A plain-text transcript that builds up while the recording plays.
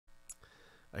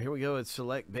Here we go at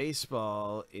Select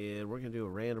Baseball, and we're going to do a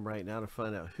random right now to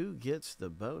find out who gets the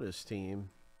bonus team.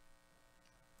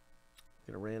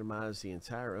 Going to randomize the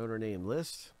entire owner name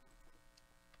list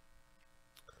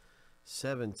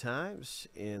 7 times,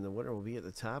 and the winner will be at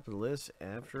the top of the list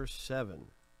after 7.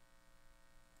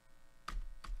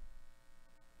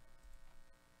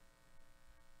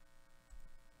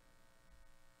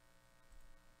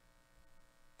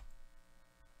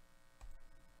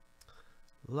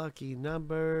 Lucky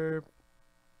number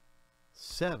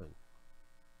 7.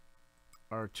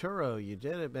 Arturo, you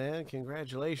did it, man.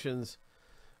 Congratulations.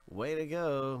 Way to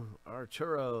go,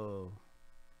 Arturo.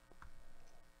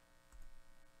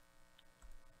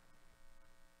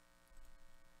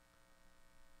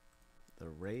 The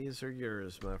Rays are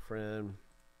yours, my friend.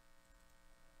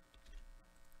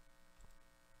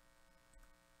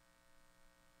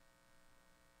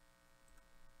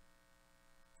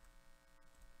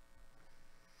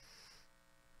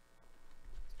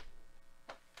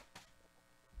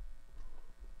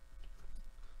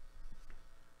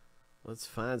 Let's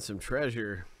find some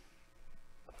treasure.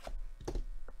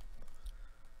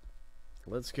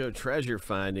 Let's go treasure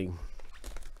finding.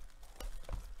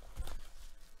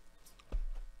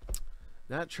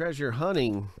 Not treasure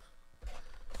hunting.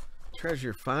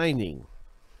 Treasure finding.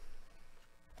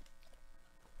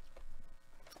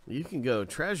 You can go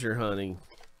treasure hunting.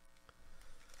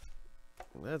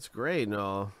 That's great and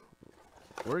all.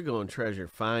 We're going treasure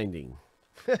finding.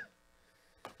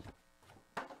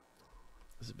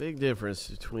 There's a big difference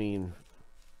between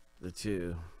the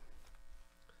two.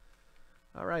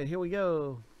 All right, here we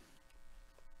go.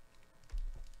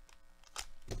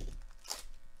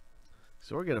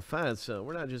 So we're going to find some.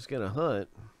 We're not just going to hunt.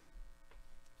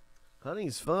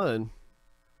 Hunting's fun.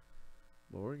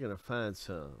 But we're going to find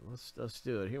some. Let's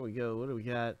do it. Here we go. What do we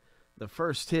got? The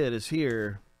first hit is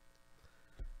here.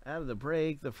 Out of the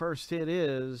break, the first hit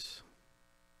is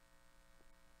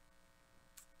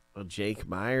Jake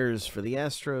Myers for the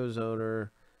Astros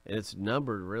owner, and it's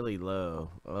numbered really low.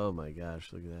 Oh my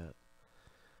gosh, look at that.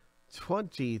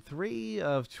 23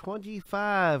 of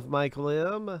 25, Michael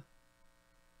M.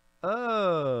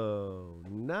 Oh,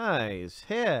 nice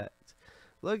hit.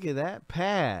 Look at that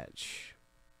patch.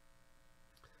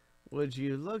 Would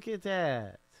you look at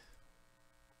that?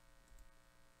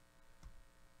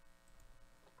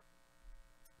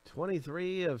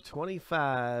 '23 of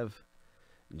 25.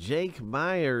 Jake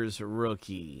Myers,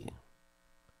 rookie.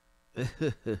 All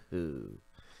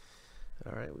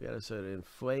right, we got us in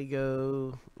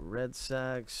Fuego, Red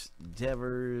Sox,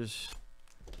 Devers.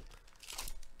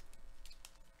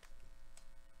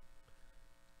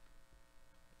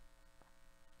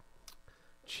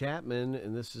 Chapman,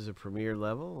 and this is a premier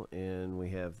level, and we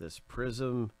have this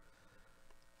Prism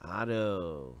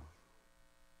Auto.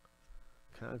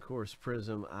 Concourse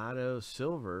Prism Auto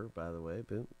Silver, by the way,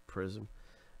 boom, Prism.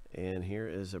 And here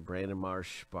is a Brandon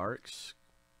Marsh Sparks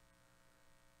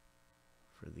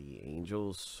for the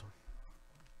Angels.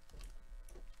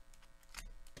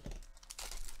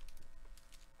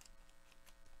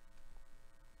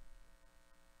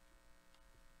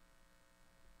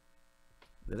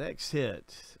 The next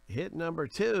hit number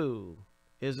 2,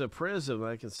 is a Prism.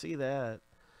 I can see that.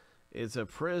 It's a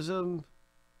Prism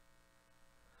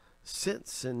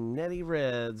Cincinnati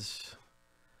Reds.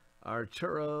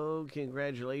 Arturo,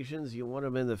 congratulations. You won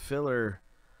them in the filler,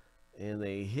 and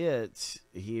they hit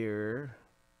here.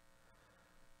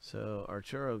 So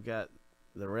Arturo got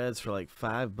the Reds for like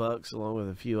 $5 along with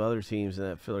a few other teams in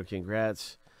that filler.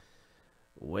 Congrats.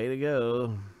 Way to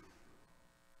go.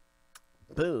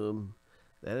 Boom.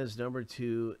 That is number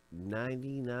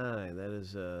 299. That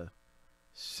is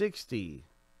 60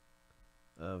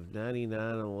 of 99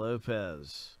 on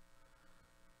Lopez.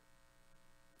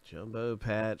 Jumbo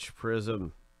patch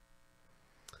Prism.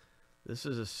 This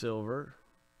is a silver.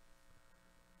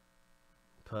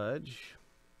 Pudge.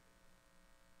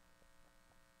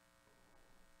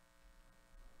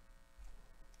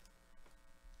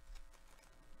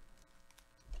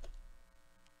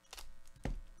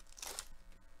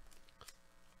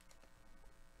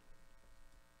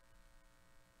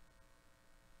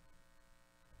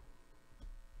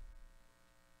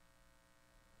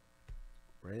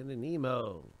 Brandon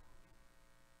Nemo.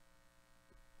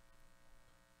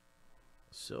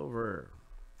 Silver.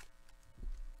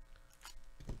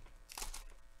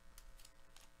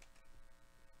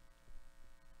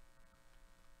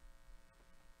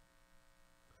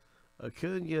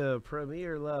 Acuna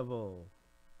premier level.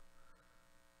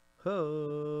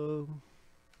 Ho.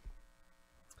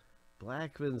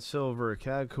 Blackman silver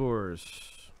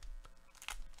concourse.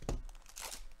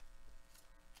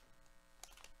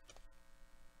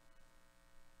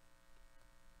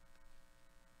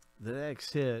 the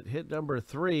next hit. Hit number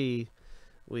 3,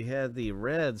 we had the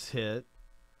Reds hit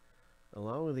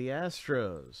along with the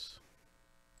Astros.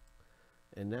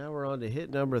 And now we're on to hit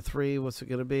number 3. What's it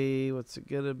going to be? What's it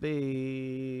going to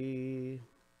be?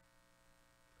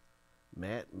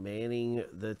 Matt Manning,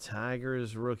 the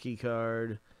Tigers rookie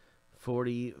card.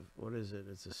 40, what is it?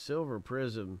 It's a silver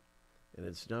prism, and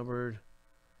it's numbered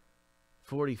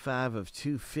 45 of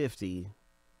 250.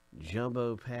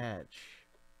 Jumbo patch.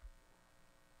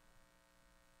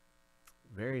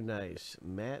 Very nice.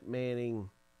 Matt Manning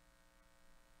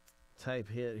type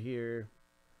hit here.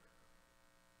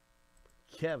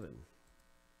 Kevin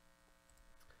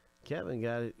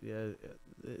got it.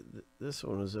 This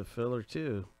one was a filler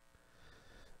too.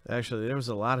 Actually, there was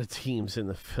a lot of teams in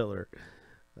the filler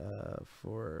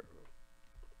for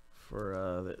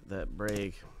that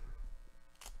break,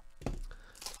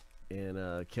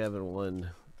 and Kevin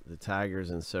won the Tigers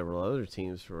and several other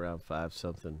teams for around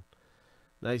 5-something.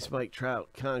 Nice Mike Trout,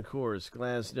 Concourse,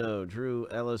 Glasnow, Drew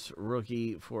Ellis,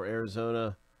 rookie for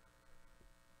Arizona.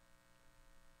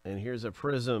 And here's a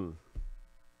prism.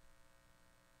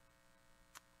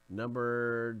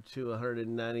 Numbered to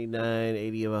 199,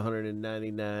 80 of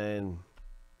 199.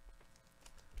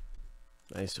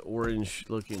 Nice orange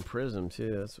looking prism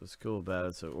too. That's what's cool about it.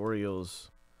 It's an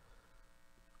Orioles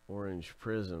orange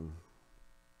prism.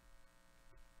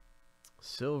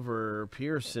 Silver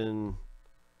Pearson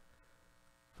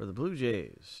for the Blue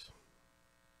Jays.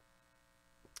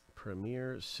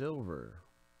 Premier Silver.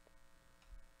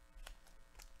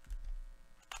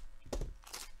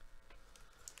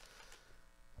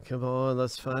 Come on,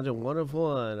 let's find a 1 of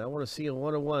 1. I want to see a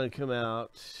 1 of 1 come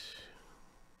out.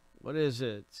 What is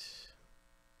it?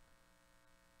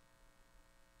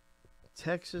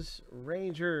 Texas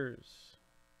Rangers.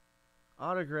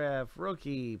 Autograph,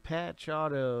 rookie, patch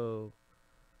auto.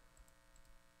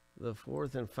 The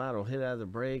 4th and final hit out of the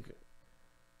break.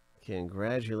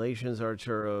 Congratulations,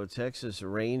 Arturo. Texas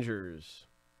Rangers.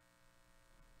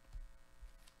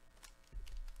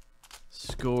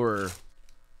 Score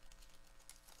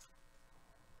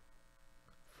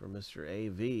for Mr.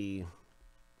 AV.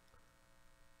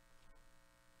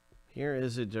 Here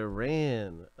is a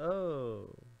Duran.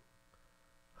 Oh.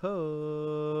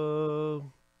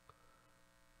 Ho.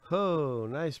 Ho.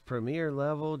 Nice premier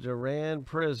level Duran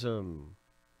prism.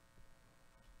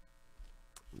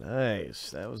 Nice.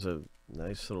 That was a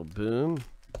nice little boom.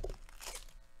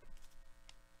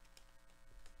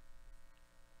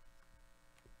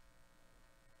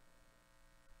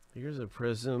 Here's a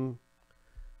prism.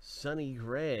 Sonny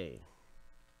Gray.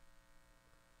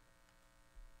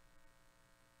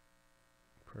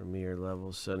 Premier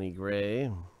level Sonny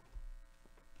Gray.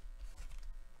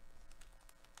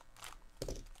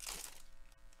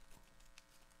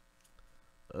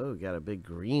 Oh, got a big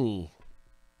greenie.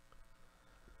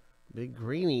 Big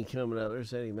greenie coming up.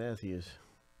 There's Eddie Matthews.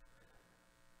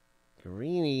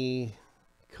 Greenie.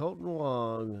 Colton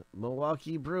Wong.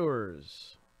 Milwaukee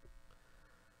Brewers.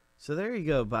 So there you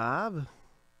go, Bob.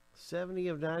 70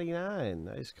 of 99.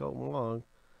 Nice Colton Wong.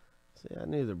 See, I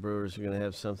knew the Brewers were going to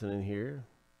have something in here.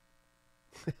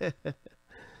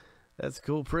 That's a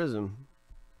cool prism.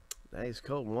 Nice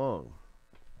Colton Wong.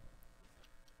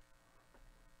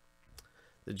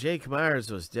 The Jake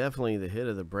Myers was definitely the hit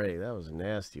of the break. That was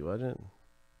nasty, wasn't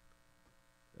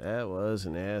it? That was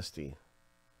nasty.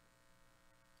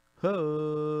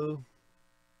 Ho!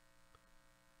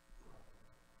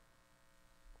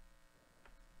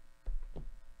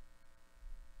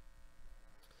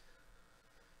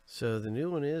 So the new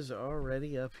one is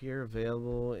already up here,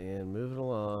 available and moving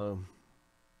along.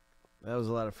 That was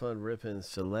a lot of fun ripping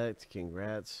Select.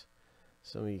 Congrats.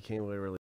 Some of you came away really